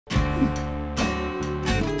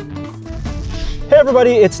Hey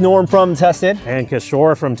everybody, it's Norm from Tested. And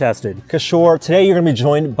Kishore from Tested. Kishore, today you're going to be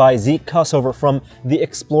joined by Zeke Kossover from the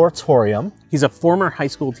Exploratorium. He's a former high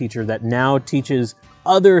school teacher that now teaches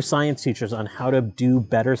other science teachers on how to do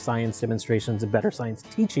better science demonstrations and better science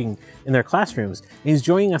teaching in their classrooms. And he's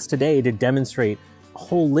joining us today to demonstrate a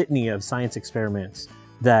whole litany of science experiments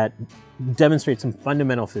that demonstrate some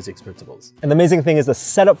fundamental physics principles. And the amazing thing is the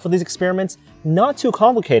setup for these experiments, not too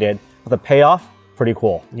complicated, but the payoff, pretty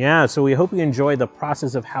cool. Yeah, so we hope you enjoy the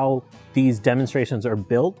process of how these demonstrations are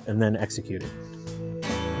built and then executed.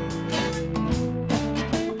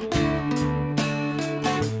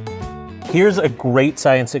 Here's a great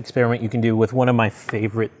science experiment you can do with one of my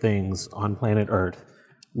favorite things on planet Earth,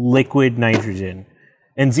 liquid nitrogen.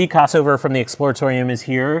 And Zeke Kossover from the Exploratorium is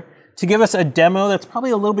here to give us a demo that's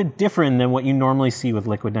probably a little bit different than what you normally see with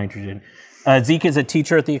liquid nitrogen. Zeke is a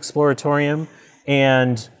teacher at the Exploratorium,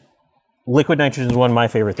 and liquid nitrogen is one of my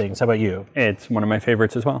favorite things. How about you? It's one of my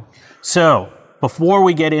favorites as well. So, before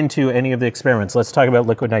we get into any of the experiments, let's talk about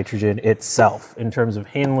liquid nitrogen itself in terms of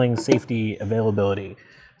handling, safety, availability.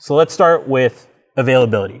 So let's start with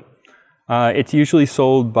availability. It's usually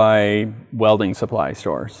sold by welding supply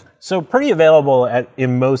stores. So pretty available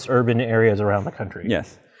in most urban areas around the country.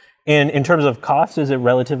 Yes. And in terms of cost, is it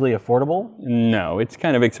relatively affordable? No, it's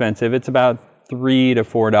kind of expensive. It's about $3 to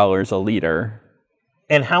 $4 a liter.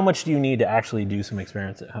 And how much do you need to actually do some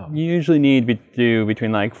experiments at home? You usually need to do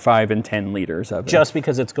between like 5 and 10 liters of it. Just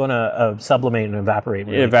because it's going to sublimate and evaporate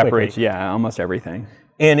really It evaporates, quickly. yeah, almost everything.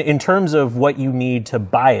 And in terms of what you need to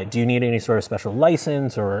buy it, do you need any sort of special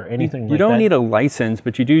license or anything like that? You don't need a license,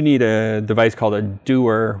 but you do need a device called a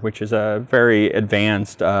dewar, which is a very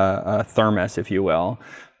advanced thermos, if you will.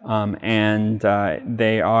 And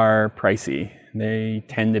they are pricey. They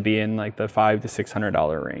tend to be in like the $500 to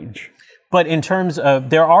 $600 range. But in terms of,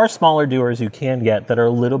 there are smaller dewars you can get that are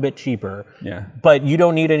a little bit cheaper. Yeah. But you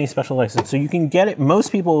don't need any special license. So you can get it,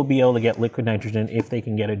 most people will be able to get liquid nitrogen if they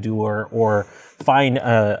can get a dewar or find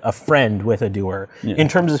a friend with a dewar. Yeah. In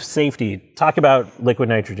terms of safety, talk about liquid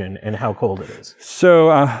nitrogen and how cold it is.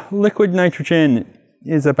 So liquid nitrogen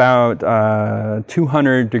is about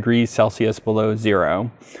 200 degrees Celsius below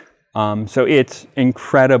zero. So it's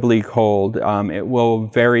incredibly cold. It will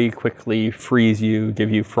very quickly freeze you, give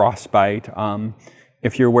you frostbite.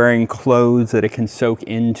 If you're wearing clothes that it can soak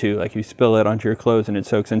into, like you spill it onto your clothes and it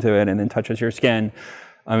soaks into it and then touches your skin,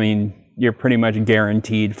 I mean, you're pretty much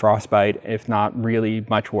guaranteed frostbite, if not really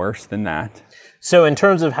much worse than that. So in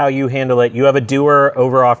terms of how you handle it, you have a dewar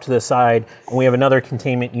over off to the side, and we have another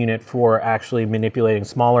containment unit for actually manipulating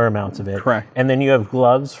smaller amounts of it. Correct. And then you have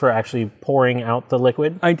gloves for actually pouring out the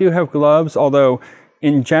liquid? I do have gloves, although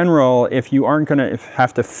in general, if you aren't going to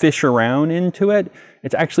have to fish around into it,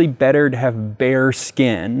 it's actually better to have bare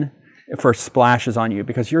skin for splashes on you,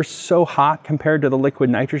 because you're so hot compared to the liquid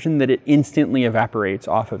nitrogen that it instantly evaporates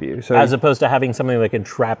off of you. So as opposed to having something that can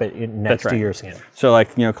trap it next to your skin. So like,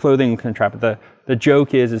 you know, clothing can trap it. The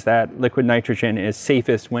joke is that liquid nitrogen is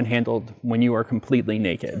safest when handled when you are completely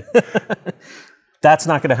naked. That's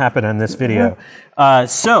not going to happen in this video.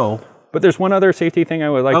 But there's one other safety thing I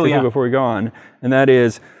would like to do before we go on, and that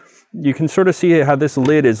is, you can sort of see how this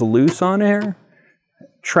lid is loose on air.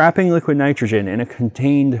 Trapping liquid nitrogen in a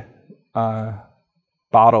contained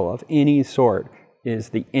bottle of any sort is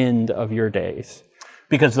the end of your days.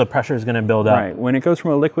 Because the pressure is going to build up. Right. When it goes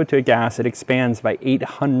from a liquid to a gas, it expands by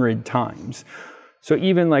 800 times. So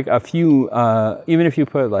even like a few, even if you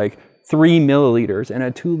put like 3 milliliters in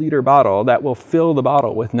a 2-liter bottle, that will fill the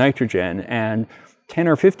bottle with nitrogen, and 10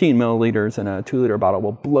 or 15 milliliters in a 2-liter bottle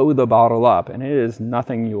will blow the bottle up, and it is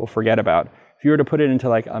nothing you will forget about. If you were to put it into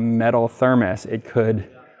like a metal thermos, it could,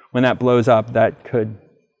 when that blows up, that could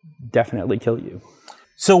definitely kill you.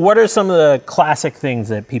 So what are some of the classic things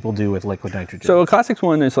that people do with liquid nitrogen? So a classic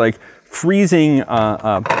one is like freezing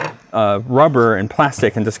rubber and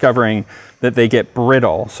plastic and discovering that they get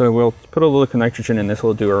brittle. So we'll put a little liquid nitrogen in this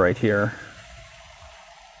little dewar right here.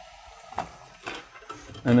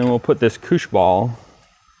 And then we'll put this koosh ball.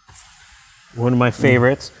 One of my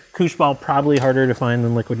favorites. Koosh ball, probably harder to find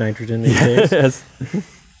than liquid nitrogen these days. Yes.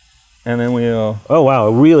 And then we'll... Oh wow,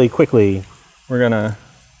 really quickly.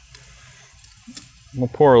 We'll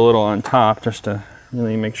pour a little on top just to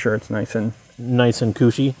really make sure it's nice and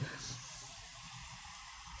kooshy.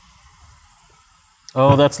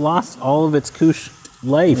 Oh, that's lost all of its koosh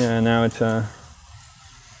life. Yeah, now it's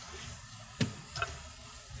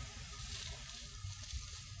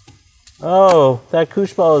Oh, that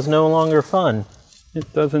koosh ball is no longer fun.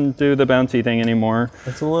 It doesn't do the bouncy thing anymore.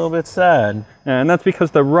 It's a little bit sad. And that's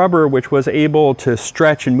because the rubber, which was able to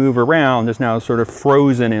stretch and move around, is now sort of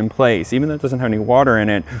frozen in place. Even though it doesn't have any water in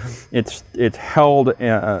it, it's held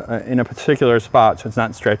in a particular spot, so it's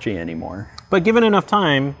not stretchy anymore. But given enough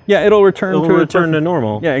time, yeah, it'll return to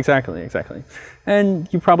normal. Yeah, exactly. And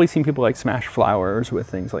you've probably seen people like smash flowers with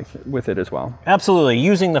things like with it as well. Absolutely,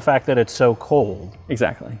 using the fact that it's so cold.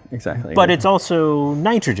 Exactly. But it's also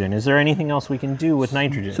nitrogen. Is there anything else we can do with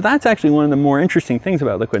nitrogen? So that's actually one of the more interesting things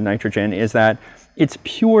about liquid nitrogen, is that it's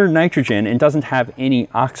pure nitrogen and doesn't have any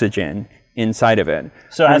oxygen inside of it.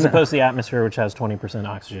 So as opposed to the atmosphere, which has 20%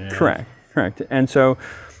 oxygen in it. Correct. And so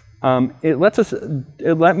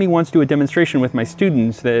it let me once do a demonstration with my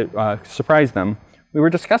students that surprised them. We were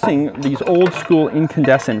discussing these old school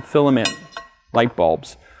incandescent filament light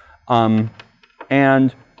bulbs.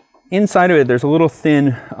 And inside of it, there's a little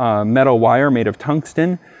thin metal wire made of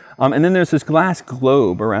tungsten. And then there's this glass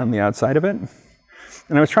globe around the outside of it.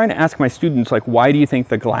 And I was trying to ask my students, like, why do you think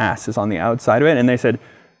the glass is on the outside of it? And they said,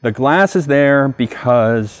 the glass is there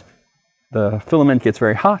because the filament gets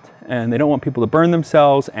very hot, and they don't want people to burn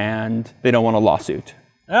themselves, and they don't want a lawsuit.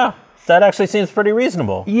 Yeah, that actually seems pretty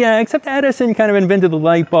reasonable. Yeah, except Edison kind of invented the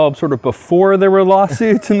light bulb sort of before there were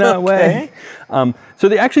lawsuits in that way.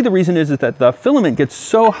 So actually the reason is that the filament gets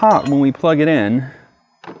so hot when we plug it in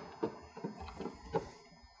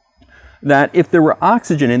that if there were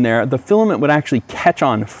oxygen in there, the filament would actually catch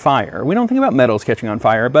on fire. We don't think about metals catching on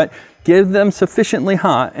fire, but give them sufficiently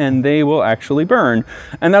hot and they will actually burn.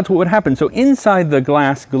 And that's what would happen. So inside the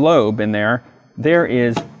glass globe in there, there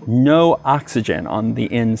is no oxygen on the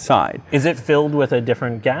inside. Is it filled with a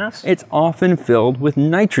different gas? It's often filled with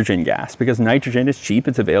nitrogen gas because nitrogen is cheap,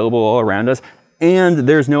 it's available all around us, and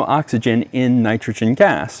there's no oxygen in nitrogen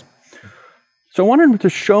gas. So I wanted to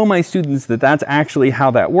show my students that that's actually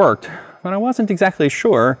how that worked, but I wasn't exactly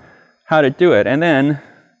sure how to do it. And then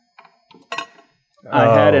I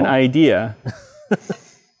had an idea.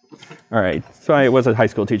 All right, so I was a high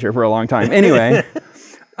school teacher for a long time. Anyway,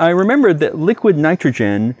 I remembered that liquid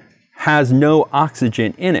nitrogen has no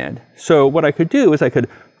oxygen in it. So what I could do is I could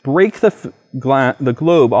break the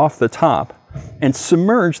globe off the top and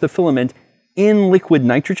submerge the filament in liquid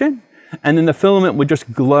nitrogen, and then the filament would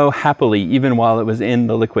just glow happily even while it was in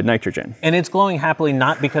the liquid nitrogen. And it's glowing happily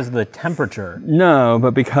not because of the temperature. No,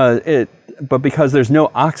 but because there's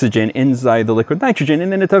no oxygen inside the liquid nitrogen,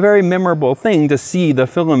 and then it's a very memorable thing to see the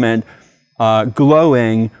filament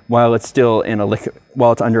glowing while it's still in a liquid,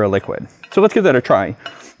 while it's under a liquid. So let's give that a try.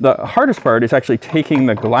 The hardest part is actually taking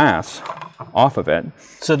the glass off of it.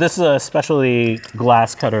 So this is a specialty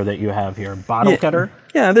glass cutter that you have here, bottle cutter.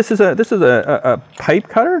 Yeah, this is a pipe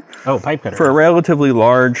cutter. Oh, pipe cutter. For relatively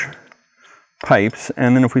large pipes.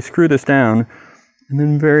 And then if we screw this down, and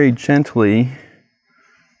then very gently,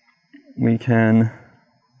 we can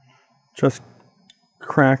just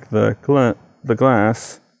crack the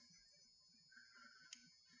glass.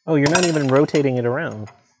 Oh, you're not even rotating it around.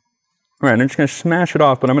 All right, I'm just going to smash it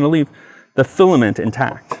off, but I'm going to leave the filament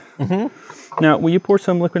intact. Now, will you pour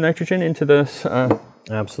some liquid nitrogen into this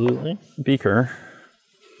Absolutely. beaker?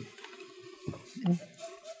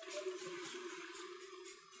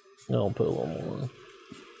 I'll put a little more.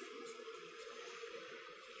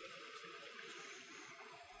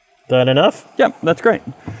 That enough? Yep, that's great.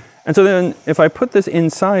 And so then if I put this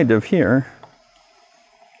inside of here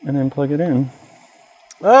and then plug it in.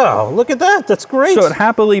 Oh, look at that. That's great. So it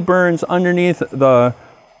happily burns underneath the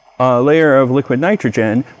layer of liquid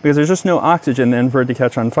nitrogen because there's just no oxygen then for it to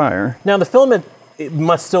catch on fire. Now the filament, it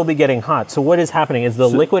must still be getting hot. So what is happening? Is the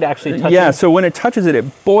liquid actually touching? Yeah, so when it touches it,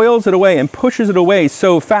 it boils it away and pushes it away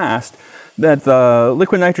so fast that the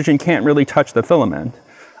liquid nitrogen can't really touch the filament.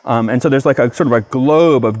 And so there's like a sort of a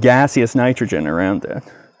globe of gaseous nitrogen around it.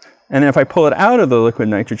 And then if I pull it out of the liquid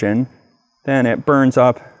nitrogen, then it burns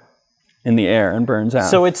up in the air and burns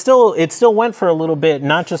out. So it still went for a little bit,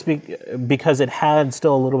 not just because it had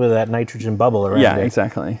still a little bit of that nitrogen bubble around it. Yeah,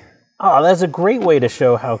 exactly. Oh, that's a great way to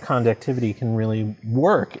show how conductivity can really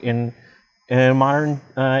work in a modern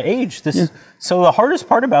age. So the hardest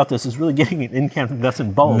part about this is really getting an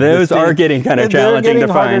incandescent bulb. Those are getting kind of challenging to find. They're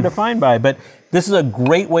getting harder to find by, but this is a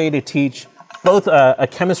great way to teach both a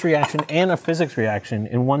chemistry reaction and a physics reaction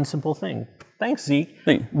in one simple thing. Thanks, Zeke.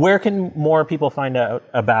 Where can more people find out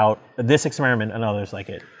about this experiment and others like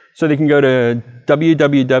it? So they can go to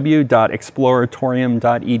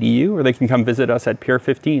www.exploratorium.edu, or they can come visit us at Pier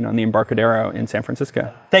 15 on the Embarcadero in San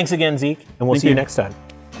Francisco. Thanks again, Zeke, and we'll see you next time.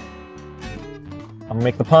 I'm gonna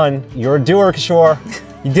make the pun. You're a doer, Kishore.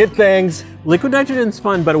 You did things. Liquid nitrogen's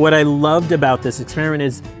fun, but what I loved about this experiment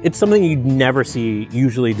is it's something you'd never see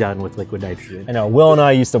usually done with liquid nitrogen. I know, Will and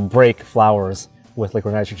I used to break flowers with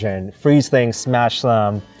liquid nitrogen, freeze things, smash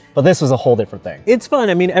them, but this was a whole different thing. It's fun.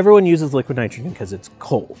 I mean, everyone uses liquid nitrogen because it's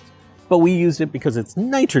cold, but we used it because it's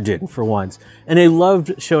nitrogen for once. And I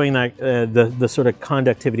loved showing that the sort of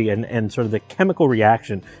conductivity and sort of the chemical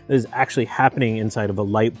reaction that is actually happening inside of a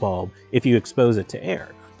light bulb if you expose it to air.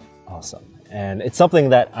 Awesome. And it's something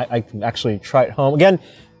that I can actually try at home. Again,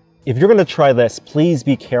 if you're going to try this, please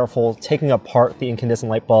be careful taking apart the incandescent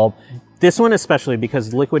light bulb. This one especially,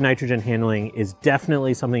 because liquid nitrogen handling is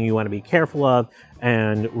definitely something you want to be careful of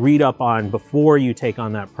and read up on before you take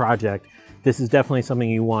on that project. This is definitely something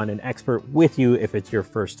you want an expert with you if it's your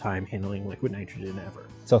first time handling liquid nitrogen ever.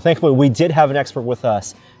 So thankfully, we did have an expert with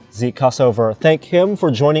us, Zeke Kossover. Thank him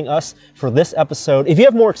for joining us for this episode. If you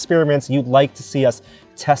have more experiments you'd like to see us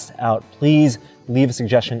test out, please leave a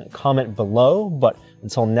suggestion, comment below. But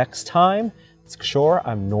until next time, it's Kishore,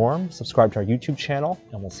 I'm Norm. Subscribe to our YouTube channel,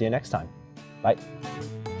 and we'll see you next time. Bye.